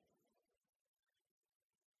Street?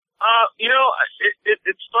 You know,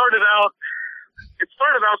 it started out it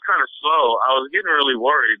started out kind of slow. I was getting really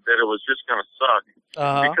worried that it was just going to suck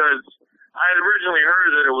because I had originally heard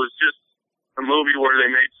that it was just a movie where they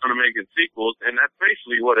made fun of making sequels, and that's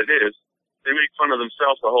basically what it is. They make fun of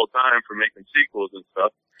themselves the whole time for making sequels and stuff.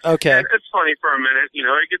 Okay. And it's funny for a minute, you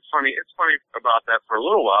know, it gets funny. It's funny about that for a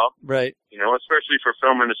little while. Right. You know, especially for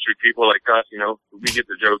film industry people like us, you know, we get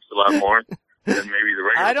the jokes a lot more than maybe the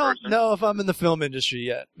regular person. I don't know if I'm in the film industry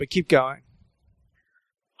yet, but keep going.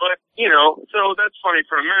 But, you know, so that's funny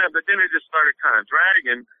for a minute, but then it just started kind of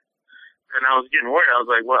dragging. And I was getting worried. I was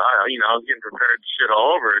like, well, I was getting prepared to shit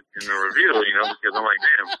all over it in the review, you know, because I'm like,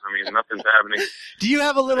 damn, I mean, nothing's happening. Do you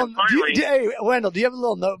have a little, finally, hey, Wendell, do you have a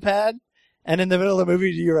little notepad? And in the middle of the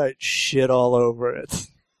movie, do you write shit all over it?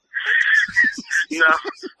 No,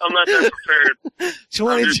 I'm not that prepared.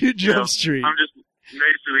 22 Jump Street. I'm just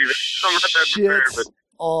basically, I'm not that prepared, but.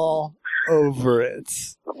 All over it.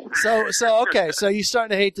 So okay, so you're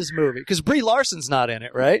starting to hate this movie. Because Brie Larson's not in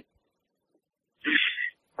it, right?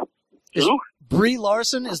 Who? Brie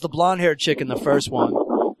Larson is the blonde-haired chick in the first one,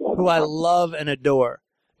 who I love and adore.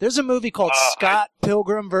 There's a movie called Scott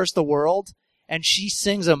Pilgrim vs. the World, and she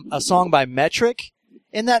sings a song by Metric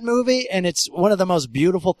in that movie, and it's one of the most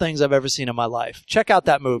beautiful things I've ever seen in my life. Check out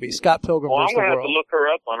that movie, Scott Pilgrim vs. the World. I'm going to have to look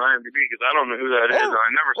her up on IMDb because I don't know who that is. I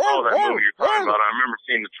never saw that movie you're talking about. I remember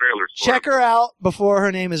seeing the trailers for Check her out before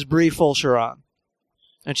her name is Brie Fulcheron,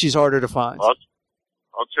 and she's harder to find.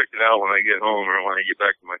 I'll check it out when I get home or when I get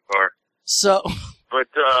back to my car. So, but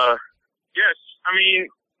yes, I mean,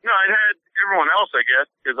 no, I had everyone else, I guess,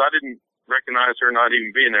 because I didn't recognize her not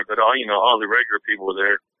even being there. But all the regular people were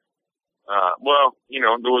there. Well, you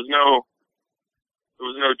know, there was no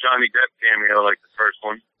Johnny Depp cameo like the first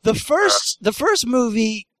one. The first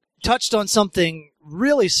movie touched on something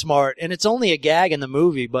really smart, and it's only a gag in the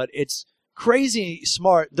movie, but it's crazy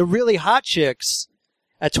smart. The really hot chicks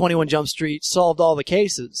at 21 Jump Street solved all the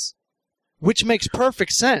cases, which makes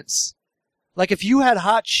perfect sense. Like, if you had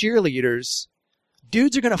hot cheerleaders,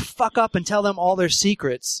 dudes are going to fuck up and tell them all their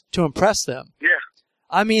secrets to impress them. Yeah.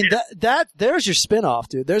 I mean, there's your spin-off,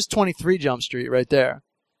 dude. There's 23 Jump Street right there.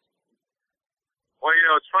 Well, you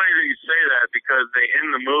know, it's funny that you say that because they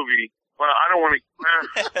end the movie. Well, I don't want to.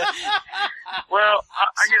 Well,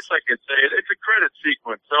 I guess I can say it. It's a credit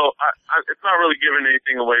sequence, so it's not really giving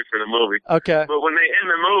anything away for the movie. Okay. But when they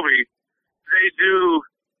end the movie, they do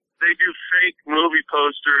fake movie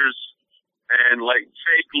posters and like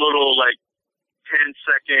fake little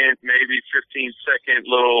 10-second, maybe 15-second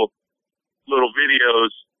little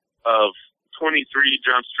videos of 23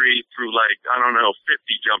 Jump Street through 50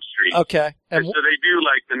 Jump Street. Okay. And so they do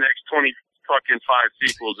the next 20 fucking 5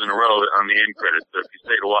 sequels in a row on the end credits. So if you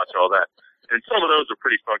stay to watch all that, and some of those are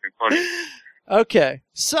pretty fucking funny. Okay,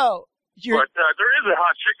 so but there is a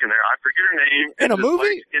hot chick in there. I forget her name. In a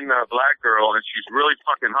movie? In Black Girl, and she's really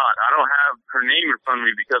fucking hot. I don't have her name in front of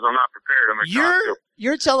me because I'm not prepared.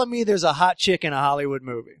 You're telling me there's a hot chick in a Hollywood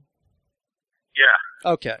movie?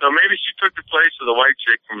 Yeah. Okay. So maybe she took the place of the white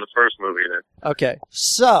chick from the first movie then. Okay.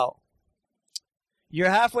 So,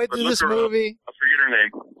 you're halfway through this movie. I forget her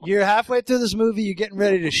name. You're halfway through this movie. You're getting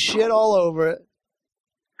ready to shit all over it.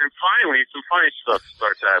 And finally, some funny stuff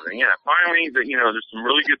starts happening. Yeah, finally, there's some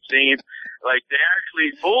really good scenes. Like, they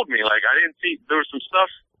actually fooled me. Like, I didn't see, there was some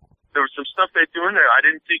stuff they threw in there I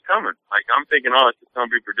didn't see coming. Like, I'm thinking, oh, it's just going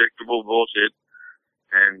to be predictable bullshit.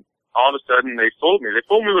 And all of a sudden, they fooled me. They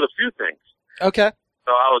fooled me with a few things. Okay.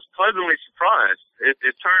 So I was pleasantly surprised. It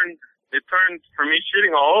turned from me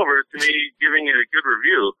shitting all over to me giving it a good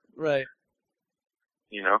review. Right.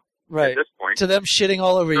 You know? Right. At this point. To them shitting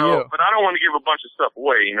all over you. But I don't want to give a bunch of stuff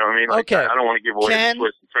away, you know what I mean? Okay. I don't want to give away the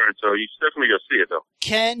twists and turns, so you should definitely go see it, though.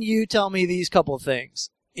 Can you tell me these couple of things?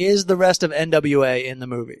 Is the rest of NWA in the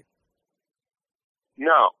movie?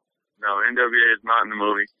 No, NWA is not in the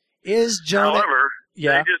movie. Is Jonah... However,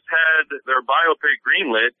 they just had their biopic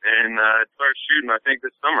greenlit, and it starts shooting, I think,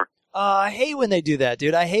 this summer. I hate when they do that,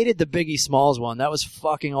 dude. I hated the Biggie Smalls one. That was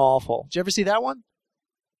fucking awful. Did you ever see that one?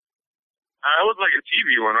 It was like a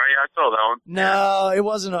TV one, right? Yeah, I saw that one. No, it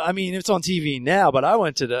wasn't. I mean, it's on TV now, but I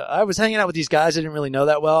was hanging out with these guys I didn't really know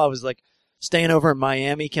that well. I was staying over in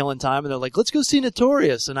Miami, killing time, and they're like, let's go see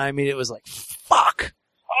Notorious. And I mean, it was like, fuck.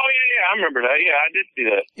 Oh, yeah, I remember that. Yeah, I did see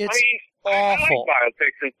that. It's awful. I like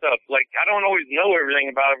biopics and stuff. Like, I don't always know everything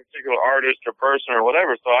about a particular artist or person or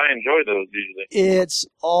whatever, so I enjoy those usually. It's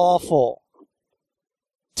awful.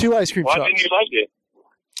 2 ice cream trucks. Why didn't you like it?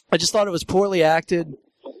 I just thought it was poorly acted.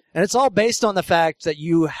 And it's all based on the fact that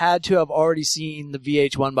you had to have already seen the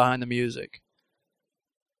VH1 behind the music.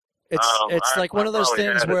 It's like one of those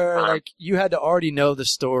things where you had to already know the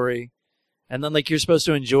story, and then you're supposed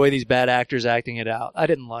to enjoy these bad actors acting it out. I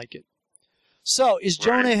didn't like it. So, is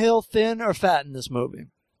Jonah Hill thin or fat in this movie?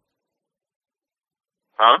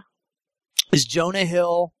 Huh? Is Jonah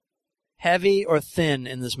Hill heavy or thin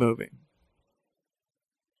in this movie?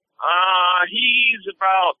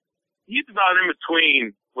 He's about in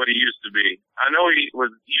between what he used to be. I know he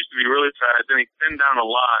used to be really fat, then he thinned down a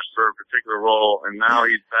lot for a particular role, and now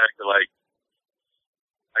he's back to like,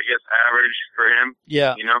 I guess, average for him.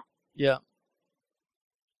 Yeah. You know? Yeah.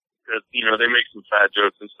 Because, you know, they make some fat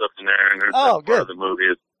jokes and stuff in there, and there's good. part of the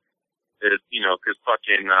movie is, you know, because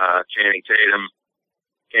fucking Channing Tatum,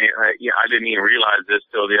 I didn't even realize this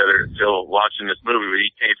till watching this movie, but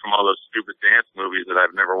he came from all those stupid dance movies that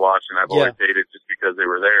I've never watched, and I've always hated just because they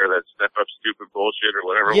were there, that step-up stupid bullshit or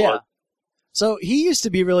whatever it was. So he used to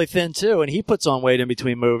be really thin, too, and he puts on weight in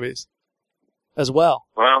between movies as well.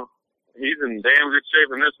 Well, he's in damn good shape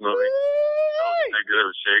in this movie. In good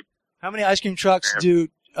of shape. How many ice cream trucks do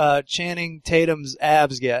Channing Tatum's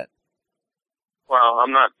abs get? Well,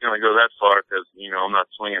 I'm not going to go that far because, you know, I'm not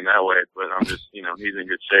swinging that way, but I'm just, you know, he's in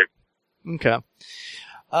good shape. Okay.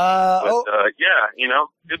 Yeah, you know,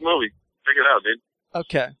 good movie. Check it out, dude.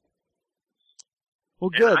 Okay.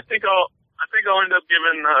 Well, And good. I think I'll end up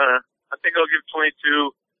giving, I'll give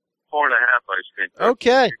 22 4.5 ice cream trucks.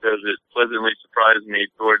 Okay. Because it pleasantly surprised me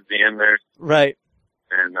towards the end there. Right.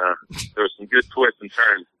 And, there was some good twists and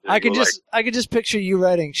turns. I could just picture you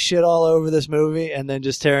writing shit all over this movie and then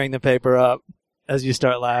just tearing the paper up as you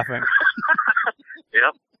start laughing.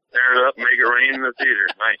 Yep. Tear it up, make it rain in the theater.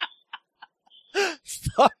 Nice.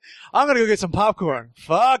 Fuck. I'm gonna go get some popcorn.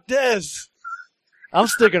 Fuck this. I'm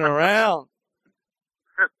sticking around.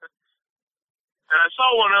 And I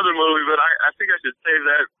saw one other movie, but I think I should save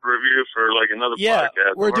that review for like another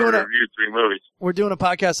podcast. We're doing review 3 movies. We're doing a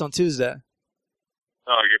podcast on Tuesday.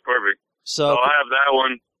 Oh, okay, perfect. So I have that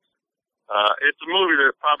one. It's a movie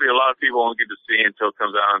that probably a lot of people won't get to see until it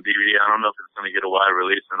comes out on DVD. I don't know if it's going to get a wide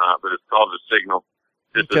release or not, but it's called The Signal.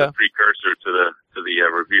 This is a precursor to the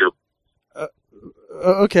review.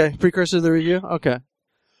 Okay, precursor to the review. Okay.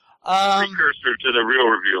 Precursor to the real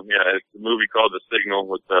review. Yeah, it's a movie called The Signal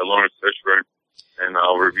with Lawrence Fishburne, and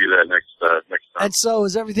I'll review that next time. And so,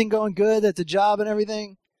 is everything going good at the job and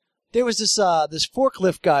everything? There was this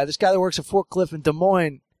forklift guy, this guy that works at forklift in Des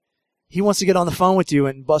Moines. He wants to get on the phone with you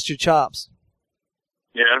and bust your chops.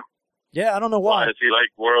 Yeah. Yeah, I don't know why. Is he like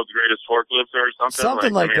world's greatest forklifter or something?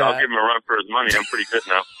 Something like that. I'll give him a run for his money. I'm pretty good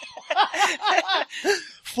now.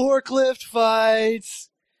 Forklift fights.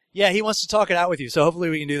 Yeah, he wants to talk it out with you, so hopefully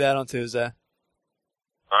we can do that on Tuesday.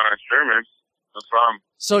 All right, sure, man. No problem.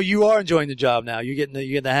 So you are enjoying the job now? You getting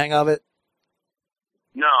the hang of it?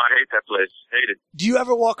 No, I hate that place. Hate it. Do you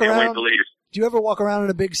ever walk Can't around? wait to leave. Do you ever walk around in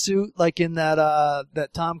a big suit like in that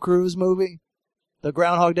Tom Cruise movie, the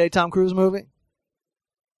Groundhog Day Tom Cruise movie?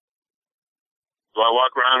 Do I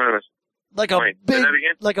walk around in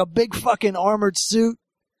like a big fucking armored suit,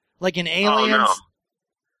 like in Aliens? Oh,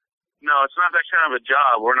 no, it's not that kind of a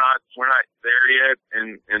job. We're not there yet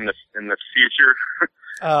in the future.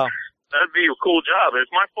 Oh. That'd be a cool job. If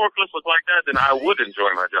my forklift was like that, then I would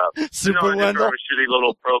enjoy my job. Super I just drive a shitty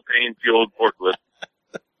little propane-fueled forklift.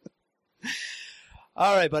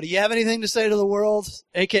 All right, buddy. You have anything to say to the world,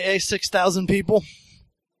 a.k.a. 6,000 people?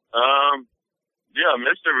 Yeah, I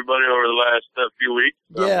missed everybody over the last few weeks.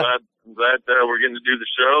 Yeah. I'm glad we're getting to do the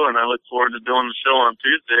show, and I look forward to doing the show on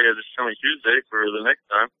Tuesday, this coming Tuesday, for the next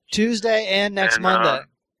time. Tuesday and next Monday.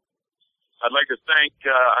 I'd like to thank,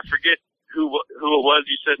 I forget who it was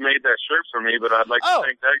you said made that shirt for me, but I'd like to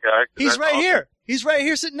thank that guy. He's right here. He's right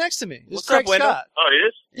here sitting next to me. It's What's Craig up, Wendell? Scott. Oh, he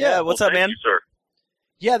is? Yeah, what's up, man? Thank you, sir.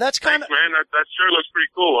 Yeah, that's kind Thanks, man. That shirt looks pretty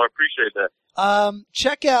cool. I appreciate that. of.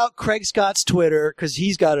 Check out Craig Scott's Twitter because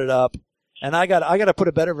he's got it up, and I got to put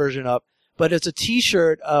a better version up. But it's a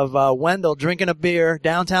T-shirt of Wendell drinking a beer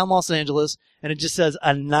downtown Los Angeles, and it just says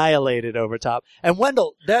 "Annihilated" over top. And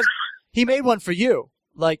Wendell, he made one for you.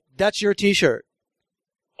 Like that's your T-shirt.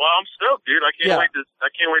 Well, I'm stoked, dude. I can't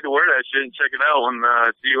wait to wear that shit and check it out when I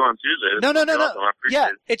see you on Tuesday. No. Awesome. I appreciate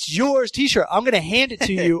it. It's yours T-shirt. I'm going to hand it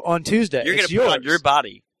to you on Tuesday. You're going to put it on your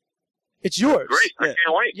body. It's yours. Great. I can't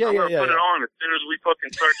wait. I'm going to put it on as soon as we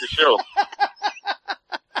fucking start the show.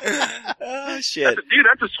 Oh, shit. Dude,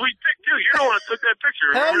 that's a sweet pic, too. You're the one that took that picture.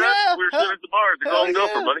 Remember that? We were sitting at the bar at the Golden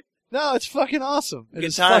Gopher, buddy. No, it's fucking awesome.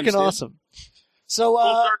 It's times, fucking dude. awesome. So,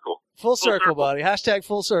 Full circle. Full circle, buddy. Hashtag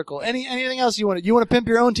full circle. Anything else you want to pimp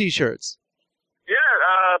your own T-shirts? Yeah,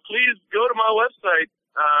 please go to my website.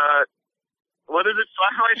 What is it?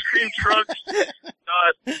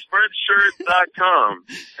 5icecreamtrucks.spreadshirt.com.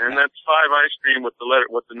 And that's 5 ice cream with the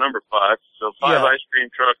number 5. So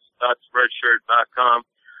 5icecreamtrucks.spreadshirt.com.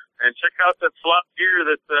 And check out that flop gear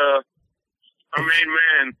that, our main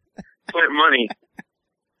man Clint Money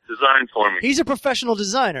designed for me. He's a professional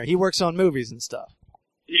designer. He works on movies and stuff.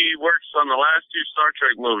 He works on the last 2 Star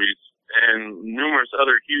Trek movies and numerous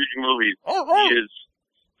other huge movies. He is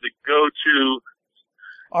the go-to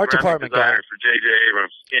art department guy for J.J.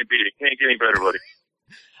 Abrams. Can't beat it. Can't get any better, buddy.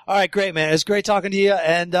 All right, great, man. It's great talking to you,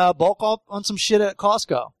 and bulk up on some shit at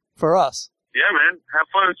Costco for us. Yeah, man. Have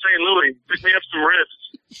fun in St. Louis. Pick me up some ribs.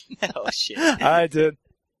 Oh, shit. All right, dude.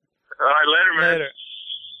 All right, later, man. Later.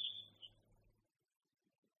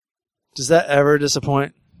 Does that ever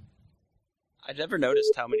disappoint? I've never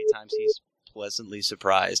noticed how many times he's pleasantly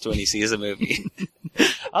surprised when he sees a movie.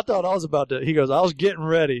 I thought I was about to. He goes, I was getting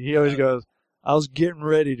ready. He always goes, I was getting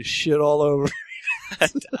ready to shit all over.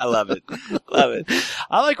 I love it. Love it.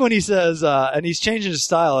 I like when he says, and he's changing his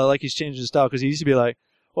style. I like he's changing his style because he used to be like,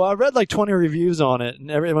 well, I read like 20 reviews on it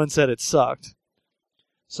and everyone said it sucked.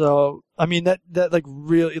 So, I mean, that like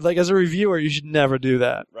really, like as a reviewer, you should never do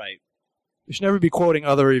that. Right. You should never be quoting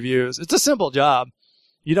other reviews. It's a simple job.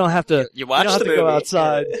 You don't have to, you watch don't have the to movie. Go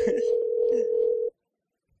outside.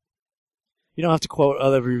 You don't have to quote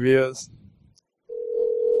other reviews.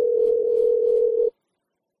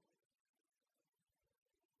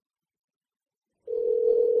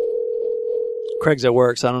 Craig's at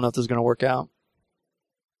work, so I don't know if this is going to work out.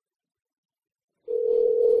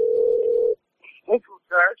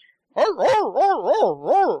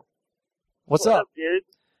 What's up, dude?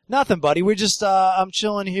 Nothing, buddy. We're just, I'm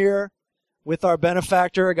chilling here with our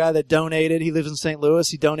benefactor, a guy that donated. He lives in St. Louis.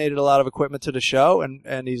 He donated a lot of equipment to the show,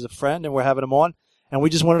 and he's a friend, and we're having him on. And we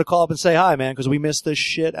just wanted to call up and say hi, man, because we missed the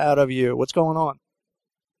shit out of you. What's going on?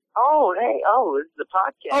 Oh, hey. Oh, this is the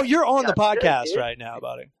podcast. Oh, you're on the podcast right now,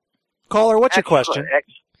 buddy. Caller, what's your question?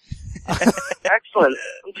 Excellent.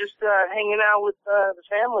 I'm just hanging out with the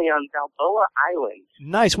family on Balboa Island.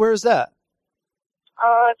 Nice. Where is that?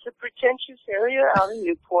 It's a pretentious area out in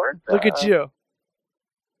Newport. Look at you.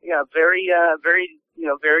 Yeah, very,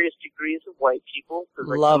 various degrees of white people.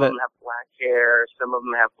 Like Love some it. of them have black hair, some of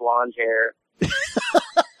them have blonde hair.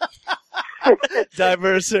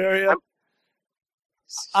 Diverse area.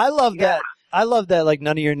 I love that. I love that. Like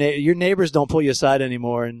none of your neighbors don't pull you aside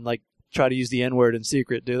anymore and like try to use the N-word in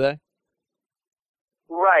secret, do they?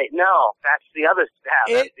 Right. No, that's the other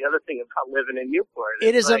that's the other thing about living in Newport.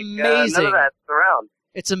 It is like, amazing. None of that's around.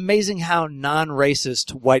 It's amazing how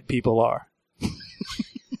non-racist white people are.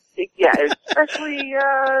 Yeah, especially if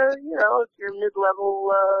you're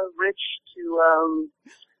mid-level, rich to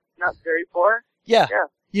not very poor. Yeah.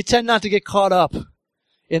 You tend not to get caught up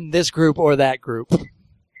in this group or that group. Exactly.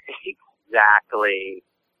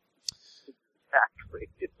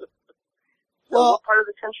 So Well, what part of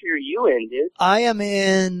the country are you in, dude? I am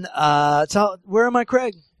in, where am I,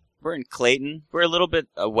 Craig? We're in Clayton. We're a little bit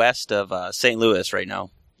west of St. Louis right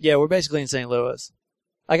now. Yeah, we're basically in St. Louis.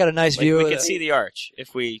 I got a nice view. We can see the arch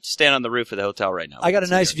if we stand on the roof of the hotel right now. I got a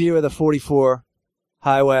nice view of the 44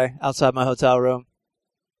 highway outside my hotel room.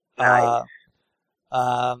 Nice.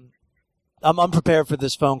 I'm unprepared for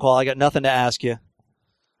this phone call. I got nothing to ask you.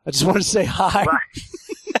 I just want to say hi.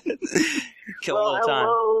 Kill a little time.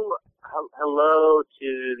 Hello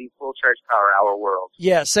to the Full Charge Power Hour world.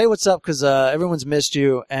 Yeah, say what's up because everyone's missed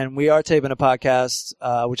you, and we are taping a podcast,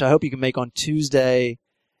 which I hope you can make on Tuesday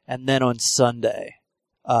and then on Sunday.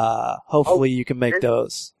 Hopefully you can make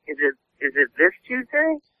those. Is it this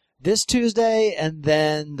Tuesday? This Tuesday and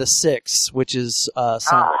then the 6th, which is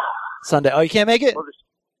Sunday. Sunday. Oh, you can't make it? Well,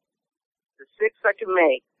 the 6th I can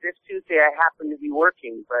make. This Tuesday I happen to be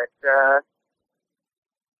working, but I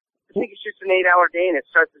think it's just an 8-hour day and it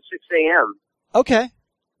starts at 6 a.m. Okay.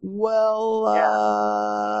 Well,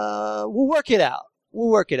 we'll work it out. We'll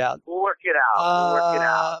work it out.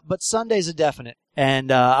 But Sunday's a definite. And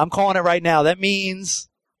I'm calling it right now. That means,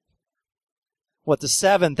 the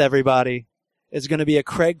 7th, everybody, is going to be a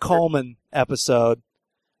Craig Coleman episode,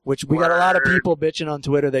 which we got a lot of people bitching on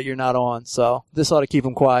Twitter that you're not on. So this ought to keep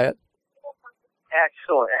them quiet.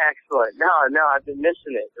 Excellent. No, I've been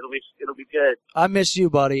missing it. It'll be good. I miss you,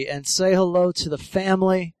 buddy. And say hello to the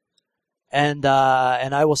family. And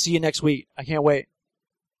I will see you next week. I can't wait.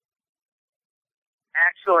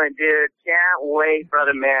 Excellent, dude. Can't wait,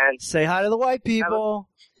 brother, man. Say hi to the white people.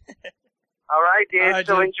 All right, dude. All right,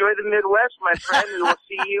 so dude. Enjoy the Midwest, my friend, and we'll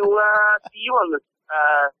see you on the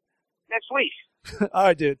next week. All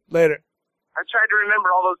right, dude. Later. I tried to remember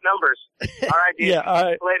all those numbers. All right, dude. Yeah, all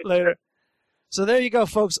right. Later. So there you go,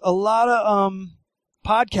 folks. A lot of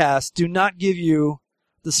podcasts do not give you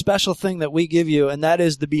the special thing that we give you, and that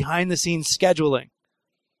is the behind-the-scenes scheduling.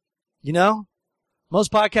 You know? Most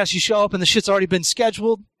podcasts, you show up and the shit's already been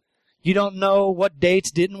scheduled. You don't know what dates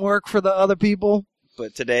didn't work for the other people.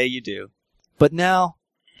 But today you do. But now,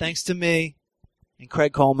 thanks to me and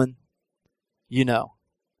Craig Coleman, you know.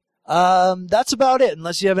 That's about it,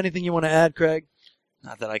 unless you have anything you want to add, Craig.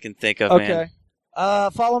 Not that I can think of, Okay.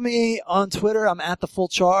 man. Follow me on Twitter. I'm at The Full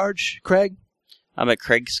Charge. Craig? I'm at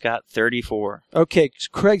Craig Scott 34. Okay,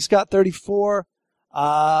 Craig Scott 34.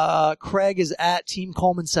 Craig is at Team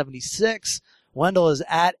Coleman 76. Wendell is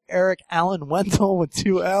at Eric Allen Wendell with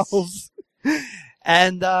 2 L's.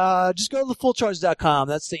 And just go to thefullcharge.com.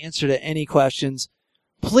 That's the answer to any questions.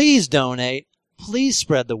 Please donate. Please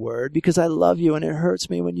spread the word because I love you and it hurts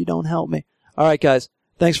me when you don't help me. All right, guys.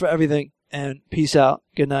 Thanks for everything and peace out.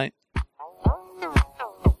 Good night.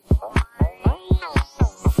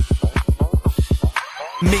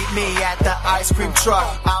 Meet me at the ice cream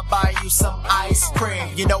truck. I'll buy you some ice cream.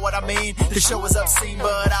 You know what I mean? The show is obscene,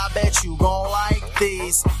 but I bet you gon' like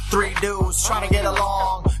these 3 dudes trying to get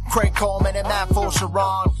along. Craig Coleman and that fool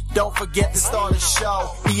Sharon. Don't forget to start the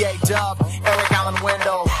show. EA Dub, Eric Allen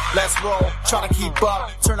Wendell. Let's roll, try to keep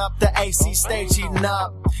up. Turn up the AC stage, heating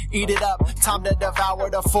up. Eat it up, time to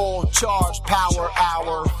devour the full charge power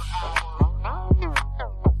hour.